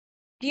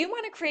Do you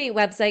want to create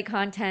website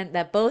content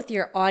that both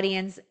your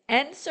audience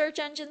and search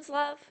engines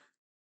love?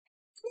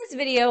 In this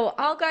video,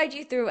 I'll guide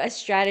you through a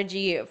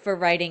strategy for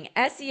writing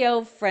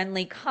SEO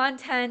friendly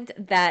content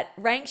that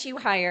ranks you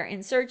higher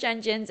in search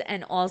engines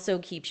and also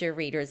keeps your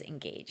readers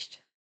engaged.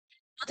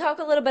 I'll talk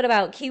a little bit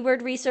about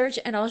keyword research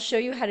and I'll show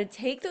you how to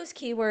take those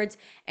keywords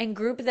and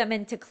group them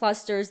into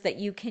clusters that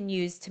you can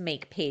use to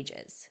make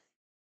pages.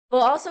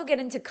 We'll also get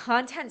into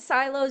content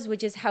silos,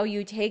 which is how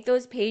you take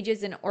those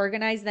pages and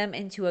organize them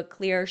into a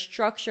clear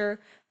structure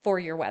for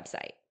your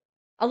website.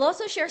 I'll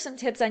also share some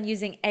tips on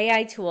using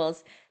AI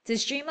tools to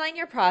streamline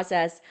your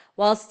process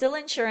while still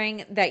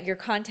ensuring that your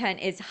content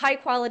is high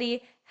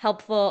quality,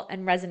 helpful,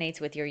 and resonates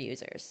with your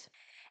users.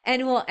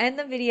 And we'll end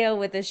the video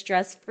with a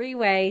stress-free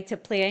way to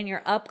plan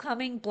your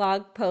upcoming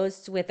blog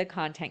posts with a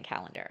content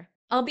calendar.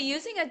 I'll be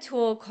using a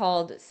tool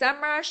called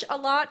SEMrush a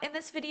lot in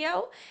this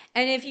video,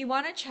 and if you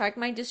want to check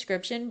my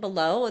description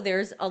below,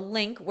 there's a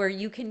link where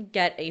you can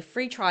get a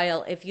free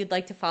trial if you'd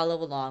like to follow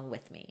along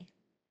with me.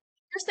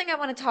 First thing I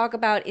want to talk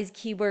about is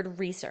keyword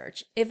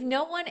research. If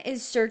no one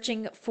is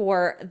searching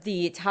for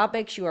the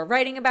topics you are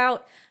writing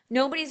about,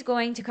 nobody's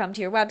going to come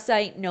to your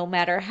website no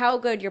matter how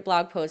good your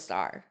blog posts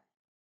are.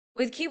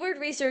 With keyword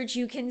research,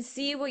 you can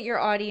see what your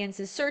audience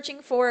is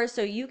searching for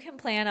so you can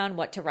plan on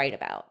what to write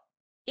about.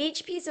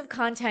 Each piece of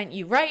content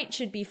you write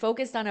should be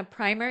focused on a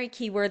primary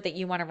keyword that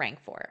you want to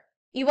rank for.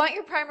 You want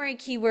your primary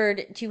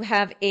keyword to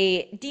have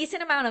a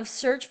decent amount of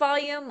search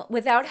volume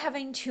without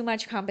having too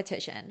much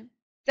competition.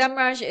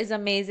 SEMrush is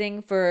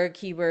amazing for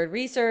keyword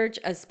research,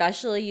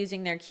 especially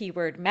using their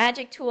keyword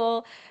magic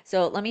tool.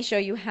 So let me show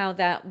you how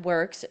that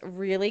works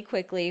really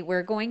quickly.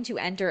 We're going to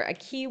enter a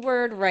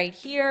keyword right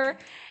here.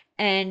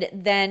 And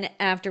then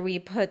after we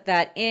put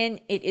that in,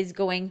 it is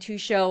going to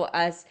show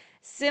us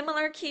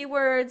similar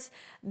keywords,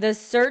 the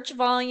search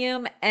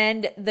volume,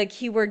 and the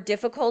keyword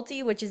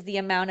difficulty, which is the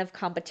amount of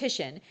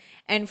competition.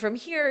 And from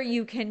here,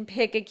 you can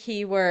pick a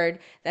keyword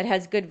that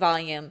has good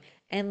volume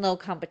and low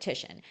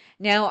competition.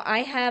 Now,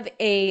 I have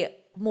a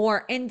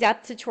more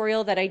in-depth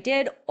tutorial that I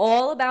did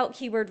all about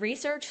keyword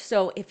research.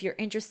 So if you're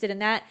interested in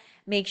that,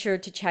 make sure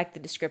to check the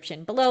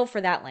description below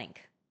for that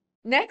link.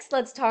 Next,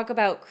 let's talk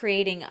about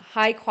creating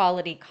high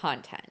quality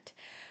content.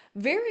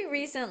 Very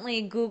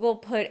recently, Google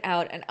put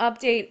out an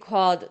update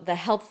called the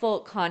Helpful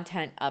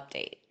Content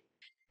Update.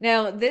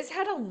 Now, this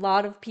had a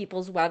lot of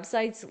people's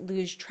websites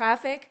lose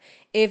traffic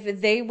if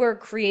they were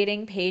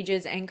creating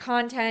pages and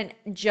content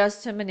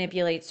just to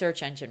manipulate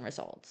search engine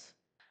results.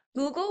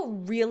 Google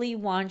really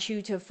wants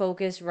you to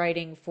focus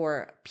writing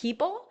for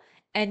people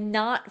and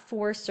not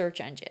for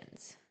search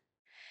engines.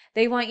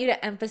 They want you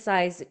to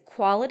emphasize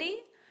quality,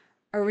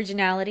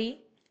 originality,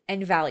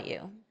 and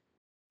value.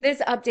 This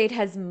update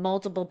has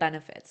multiple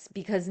benefits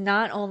because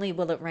not only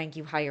will it rank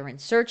you higher in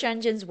search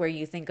engines where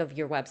you think of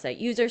your website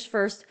users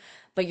first,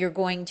 but you're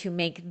going to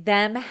make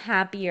them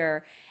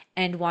happier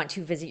and want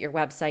to visit your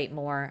website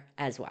more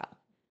as well.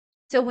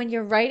 So when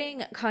you're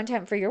writing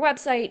content for your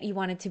website, you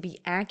want it to be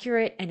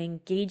accurate and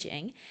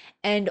engaging.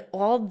 And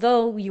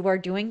although you are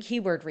doing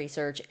keyword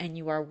research and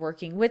you are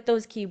working with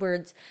those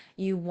keywords,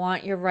 you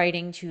want your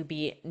writing to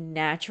be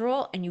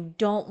natural and you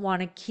don't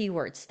want to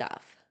keyword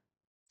stuff.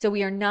 So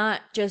we are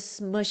not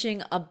just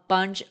smushing a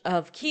bunch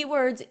of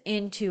keywords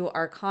into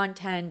our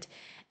content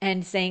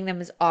and saying them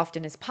as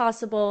often as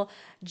possible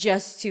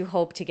just to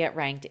hope to get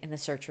ranked in the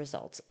search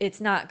results.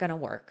 It's not going to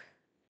work.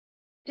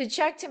 To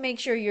check to make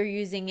sure you're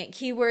using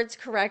keywords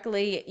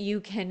correctly, you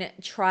can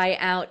try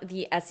out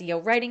the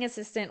SEO Writing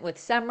Assistant with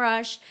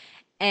SEMrush.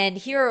 And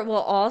here it will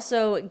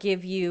also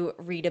give you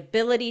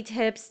readability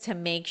tips to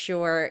make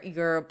sure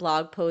your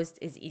blog post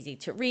is easy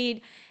to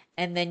read.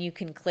 And then you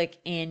can click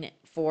in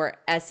for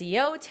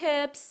SEO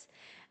tips,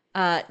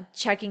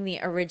 checking the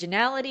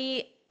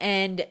originality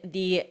and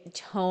the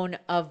tone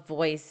of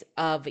voice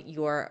of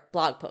your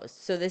blog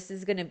post. So this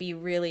is going to be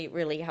really,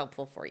 really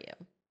helpful for you.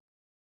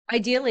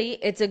 Ideally,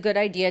 it's a good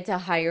idea to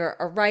hire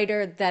a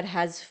writer that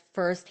has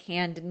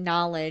firsthand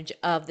knowledge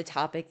of the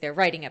topic they're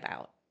writing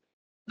about.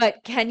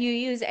 But can you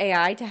use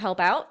AI to help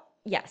out?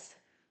 Yes.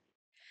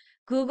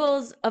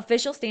 Google's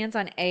official stance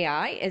on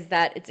AI is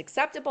that it's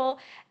acceptable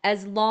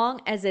as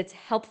long as it's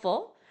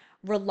helpful,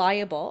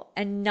 reliable,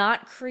 and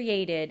not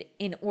created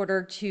in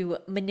order to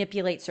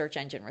manipulate search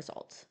engine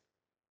results.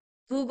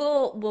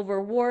 Google will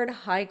reward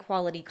high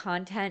quality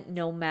content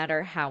no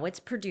matter how it's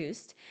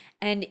produced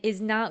and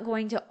is not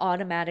going to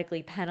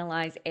automatically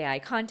penalize AI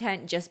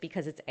content just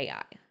because it's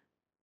AI.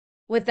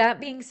 With that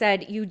being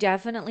said, you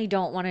definitely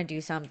don't want to do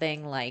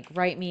something like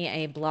write me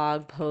a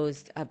blog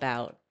post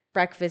about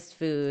breakfast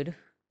food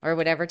or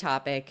whatever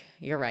topic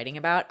you're writing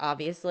about,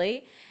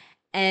 obviously,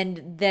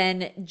 and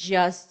then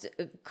just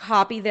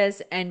copy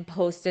this and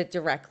post it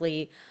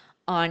directly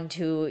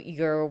onto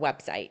your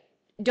website.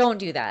 Don't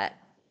do that.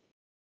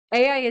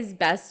 AI is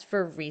best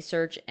for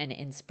research and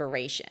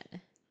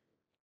inspiration.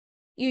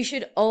 You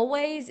should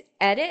always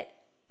edit,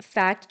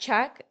 fact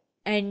check,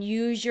 and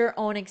use your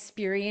own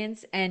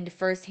experience and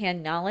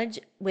firsthand knowledge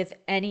with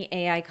any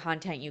AI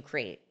content you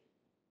create.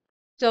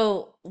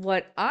 So,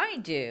 what I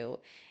do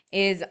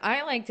is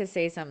I like to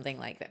say something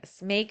like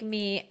this: make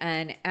me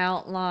an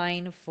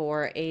outline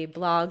for a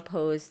blog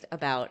post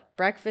about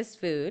breakfast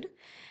food,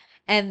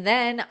 and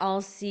then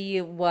I'll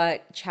see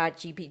what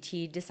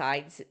ChatGPT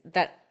decides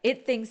that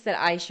it thinks that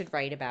I should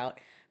write about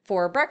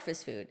for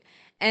breakfast food.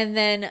 And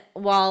then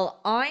while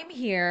I'm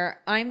here,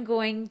 I'm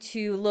going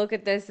to look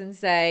at this and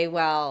say,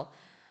 well,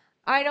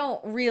 I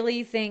don't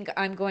really think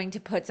I'm going to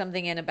put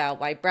something in about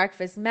why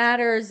breakfast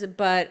matters,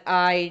 but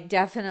I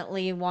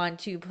definitely want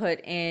to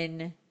put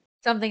in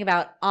something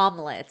about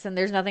omelets. And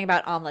there's nothing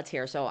about omelets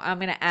here, so I'm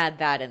going to add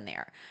that in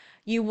there.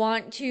 You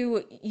want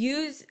to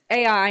use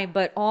AI,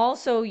 but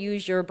also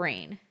use your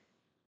brain.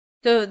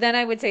 So then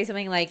I would say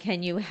something like,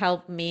 can you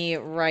help me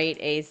write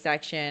a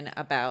section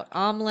about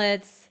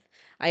omelets?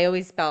 I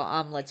always spell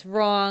omelets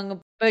wrong,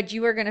 but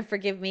you are going to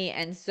forgive me,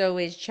 and so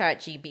is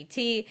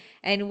ChatGPT.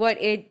 And what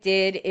it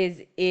did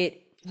is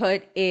it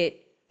put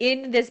it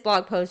in this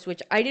blog post,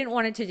 which I didn't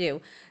want it to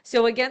do.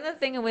 So again, the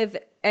thing with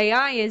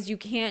AI is you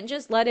can't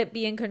just let it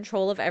be in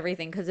control of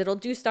everything because it'll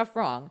do stuff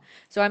wrong.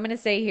 So I'm going to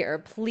say here,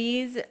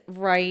 please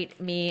write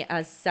me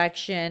a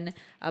section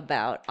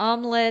about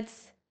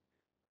omelets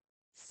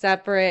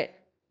separate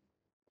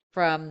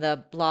from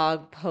the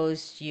blog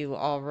post you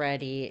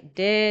already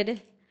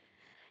did.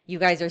 You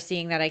guys are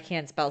seeing that I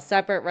can't spell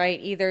separate right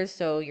either,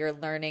 so you're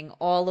learning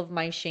all of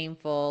my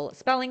shameful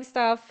spelling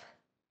stuff.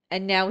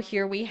 And now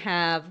here we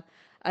have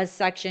a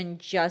section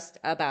just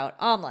about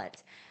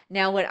omelets.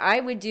 Now what I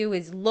would do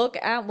is look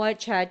at what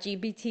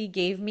ChatGPT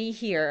gave me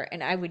here,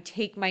 and I would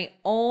take my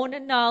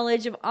own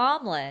knowledge of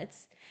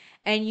omelets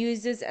and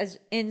use this as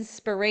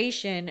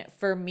inspiration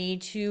for me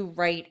to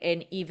write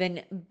an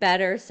even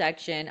better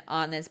section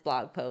on this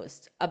blog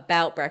post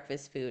about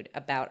breakfast food,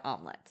 about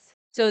omelets.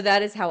 So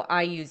that is how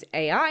I use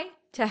AI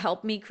to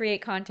help me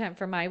create content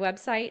for my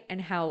website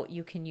and how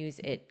you can use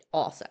it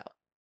also.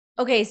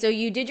 Okay, so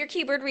you did your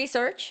keyword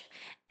research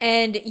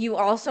and you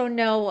also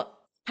know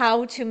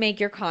how to make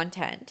your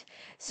content.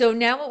 So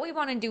now what we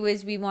want to do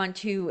is we want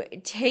to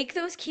take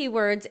those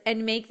keywords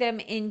and make them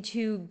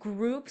into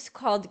groups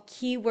called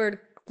keyword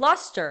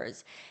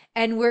clusters.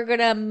 And we're going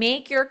to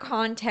make your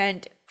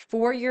content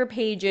for your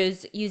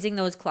pages using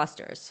those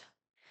clusters.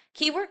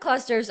 Keyword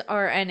clusters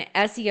are an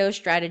SEO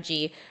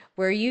strategy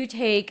where you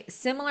take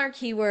similar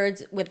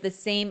keywords with the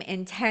same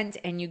intent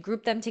and you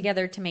group them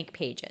together to make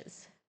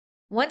pages.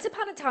 Once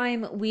upon a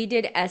time, we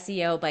did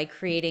SEO by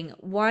creating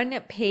one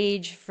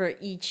page for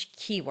each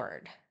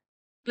keyword.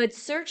 But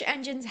search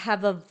engines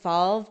have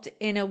evolved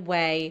in a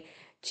way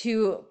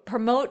to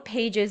promote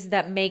pages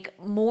that make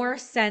more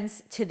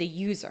sense to the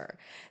user.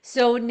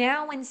 So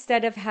now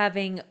instead of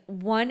having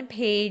one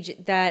page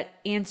that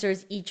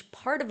answers each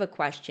part of a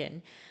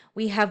question,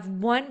 we have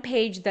one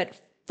page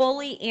that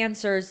fully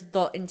answers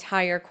the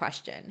entire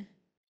question.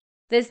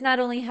 This not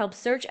only helps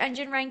search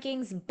engine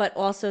rankings, but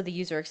also the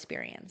user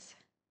experience.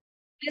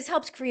 This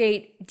helps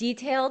create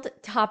detailed,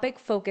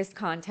 topic-focused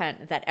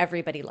content that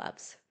everybody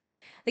loves.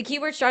 The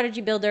Keyword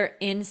Strategy Builder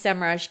in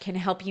SEMrush can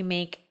help you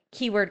make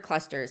keyword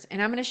clusters,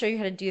 and I'm going to show you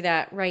how to do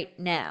that right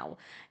now.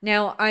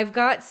 Now, I've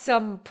got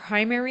some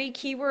primary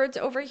keywords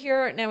over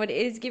here. Now, it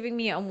is giving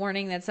me a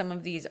warning that some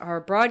of these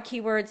are broad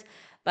keywords,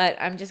 but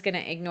I'm just going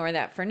to ignore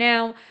that for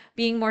now.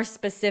 Being more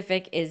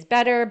specific is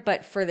better,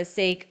 but for the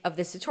sake of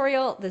this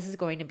tutorial, this is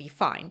going to be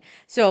fine.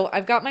 So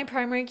I've got my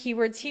primary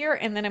keywords here,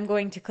 and then I'm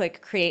going to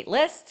click Create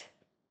List.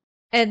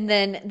 And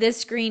then this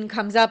screen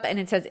comes up and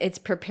it says it's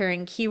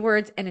preparing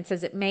keywords and it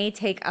says it may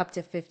take up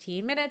to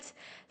 15 minutes.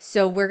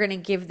 So we're going to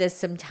give this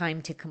some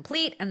time to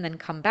complete and then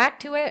come back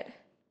to it.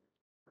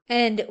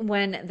 And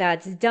when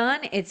that's done,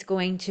 it's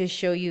going to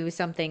show you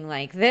something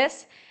like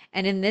this.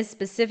 And in this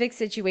specific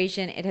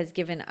situation, it has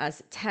given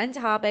us 10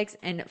 topics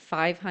and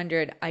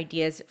 500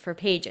 ideas for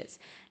pages.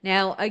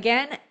 Now,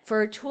 again,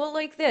 for a tool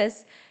like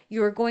this,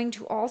 you're going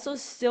to also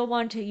still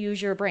want to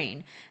use your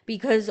brain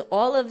because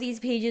all of these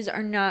pages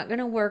are not going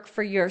to work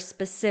for your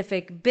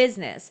specific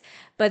business.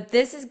 But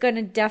this is going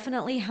to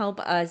definitely help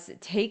us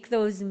take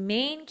those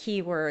main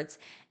keywords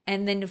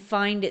and then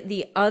find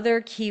the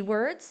other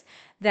keywords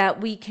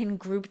that we can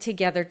group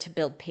together to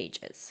build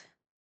pages.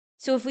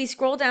 So if we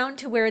scroll down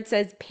to where it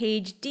says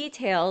page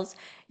details,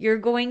 you're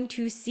going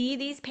to see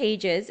these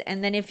pages,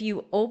 and then if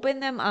you open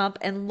them up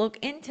and look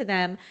into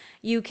them,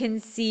 you can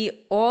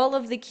see all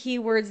of the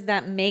keywords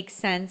that make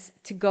sense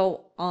to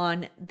go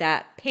on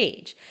that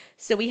page.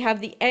 So we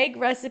have the egg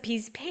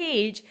recipes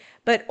page,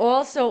 but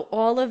also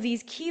all of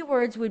these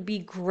keywords would be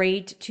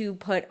great to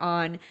put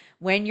on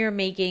when you're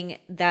making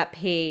that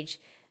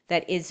page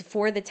that is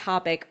for the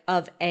topic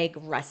of egg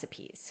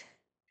recipes.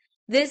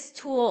 This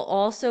tool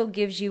also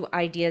gives you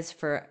ideas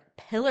for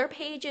pillar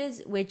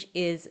pages, which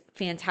is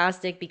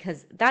fantastic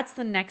because that's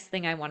the next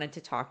thing I wanted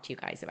to talk to you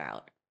guys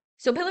about.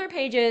 So pillar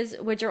pages,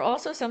 which are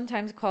also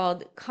sometimes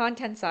called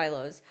content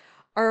silos,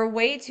 are a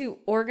way to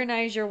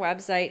organize your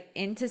website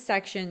into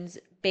sections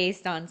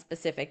based on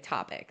specific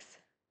topics.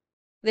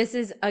 This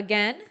is,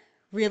 again,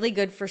 really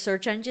good for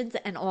search engines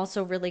and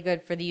also really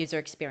good for the user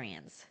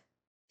experience.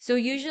 So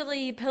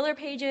usually pillar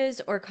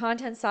pages or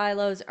content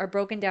silos are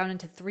broken down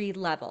into 3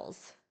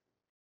 levels.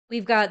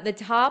 We've got the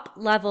top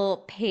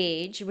level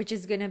page, which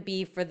is going to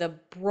be for the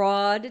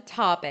broad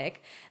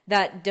topic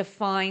that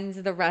defines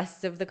the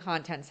rest of the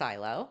content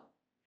silo.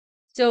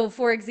 So,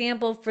 for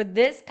example, for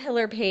this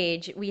pillar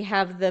page, we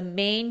have the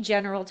main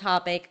general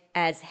topic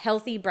as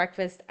healthy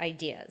breakfast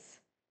ideas.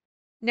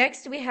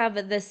 Next, we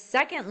have the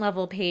second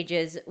level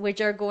pages,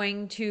 which are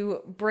going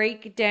to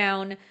break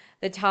down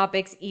the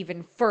topics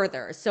even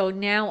further. So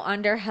now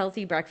under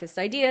healthy breakfast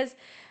ideas,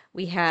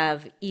 we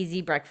have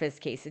easy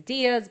breakfast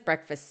quesadillas,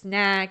 breakfast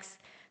snacks,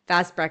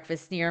 fast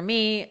breakfast near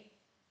me,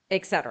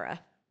 etc.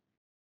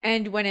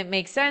 And when it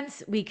makes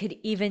sense, we could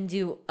even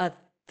do a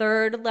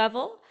third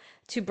level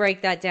to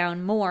break that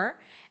down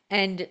more.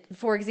 And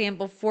for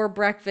example, for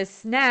breakfast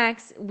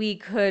snacks, we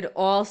could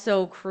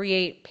also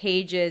create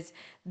pages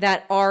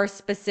that are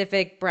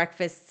specific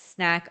breakfast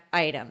snack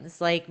items,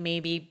 like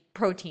maybe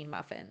protein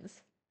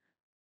muffins.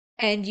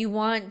 And you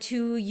want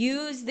to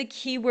use the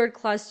keyword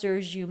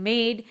clusters you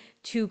made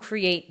to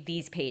create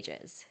these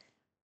pages.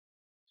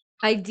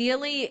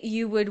 Ideally,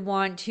 you would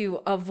want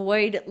to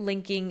avoid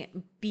linking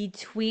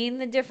between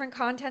the different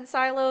content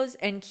silos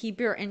and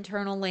keep your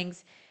internal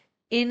links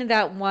in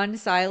that one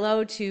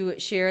silo to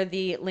share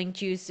the link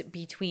juice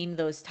between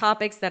those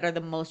topics that are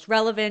the most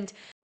relevant.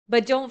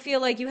 But don't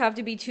feel like you have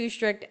to be too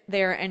strict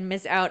there and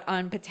miss out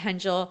on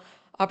potential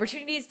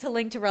opportunities to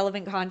link to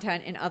relevant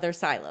content in other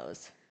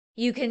silos.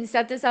 You can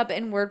set this up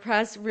in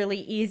WordPress really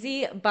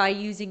easy by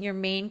using your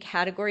main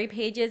category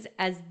pages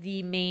as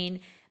the main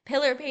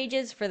pillar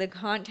pages for the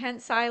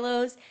content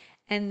silos,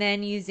 and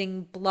then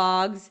using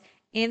blogs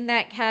in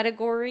that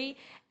category,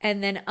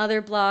 and then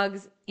other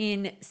blogs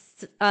in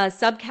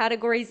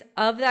subcategories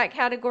of that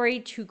category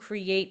to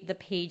create the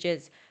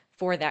pages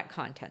for that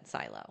content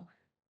silo.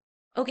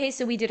 Okay,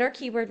 so we did our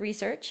keyword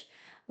research.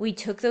 We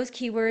took those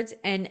keywords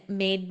and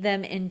made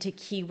them into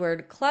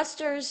keyword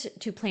clusters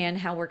to plan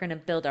how we're going to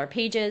build our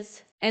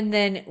pages. And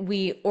then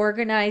we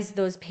organized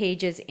those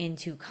pages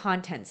into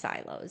content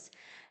silos.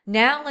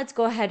 Now let's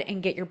go ahead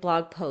and get your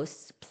blog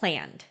posts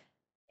planned.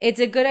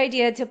 It's a good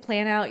idea to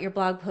plan out your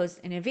blog posts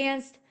in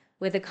advance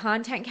with a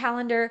content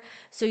calendar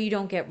so you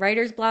don't get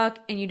writer's block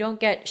and you don't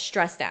get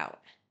stressed out.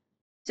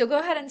 So go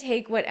ahead and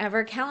take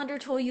whatever calendar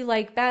tool you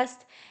like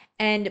best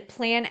and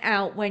plan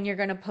out when you're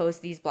going to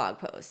post these blog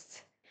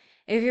posts.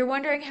 If you're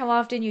wondering how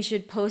often you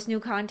should post new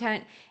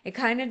content, it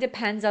kind of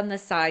depends on the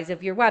size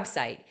of your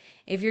website.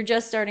 If you're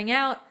just starting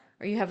out,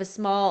 or you have a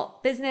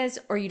small business,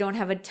 or you don't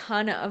have a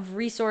ton of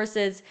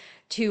resources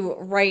to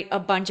write a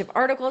bunch of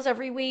articles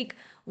every week,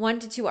 1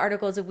 to 2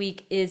 articles a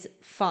week is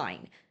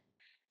fine.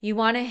 You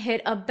want to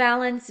hit a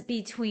balance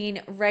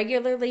between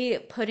regularly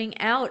putting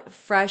out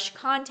fresh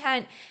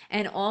content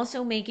and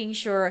also making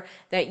sure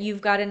that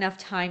you've got enough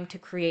time to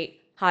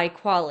create high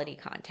quality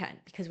content,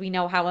 because we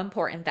know how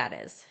important that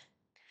is.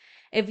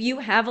 If you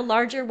have a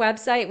larger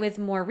website with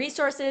more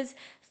resources,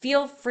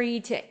 feel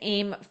free to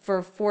aim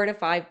for 4 to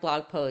 5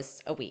 blog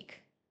posts a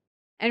week.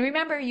 And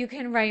remember, you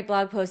can write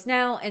blog posts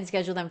now and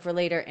schedule them for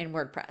later in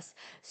WordPress.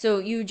 So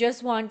you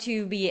just want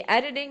to be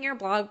editing your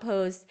blog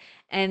post,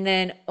 and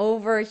then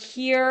over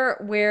here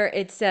where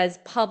it says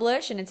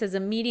publish and it says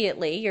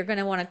immediately, you're going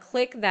to want to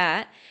click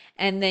that,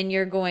 and then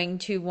you're going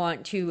to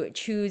want to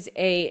choose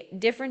a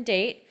different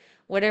date,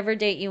 whatever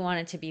date you want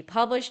it to be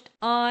published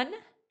on,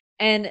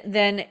 and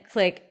then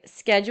click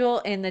schedule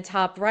in the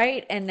top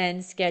right and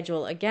then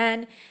schedule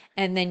again,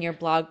 and then your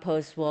blog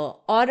post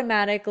will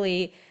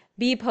automatically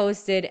be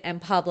posted and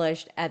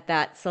published at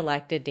that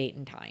selected date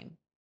and time.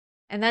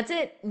 And that's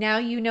it. Now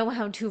you know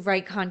how to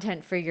write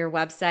content for your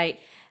website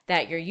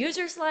that your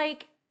users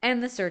like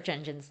and the search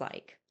engines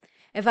like.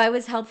 If I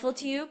was helpful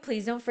to you,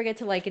 please don't forget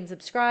to like and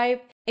subscribe.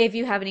 If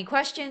you have any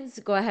questions,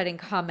 go ahead and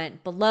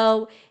comment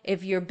below.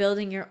 If you're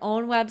building your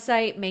own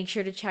website, make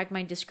sure to check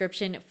my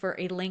description for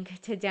a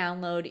link to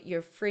download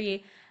your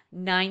free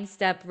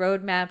 9-step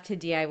roadmap to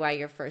DIY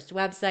your first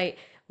website,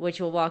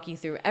 which will walk you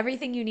through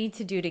everything you need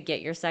to do to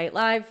get your site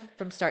live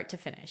from start to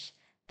finish.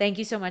 Thank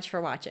you so much for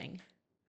watching.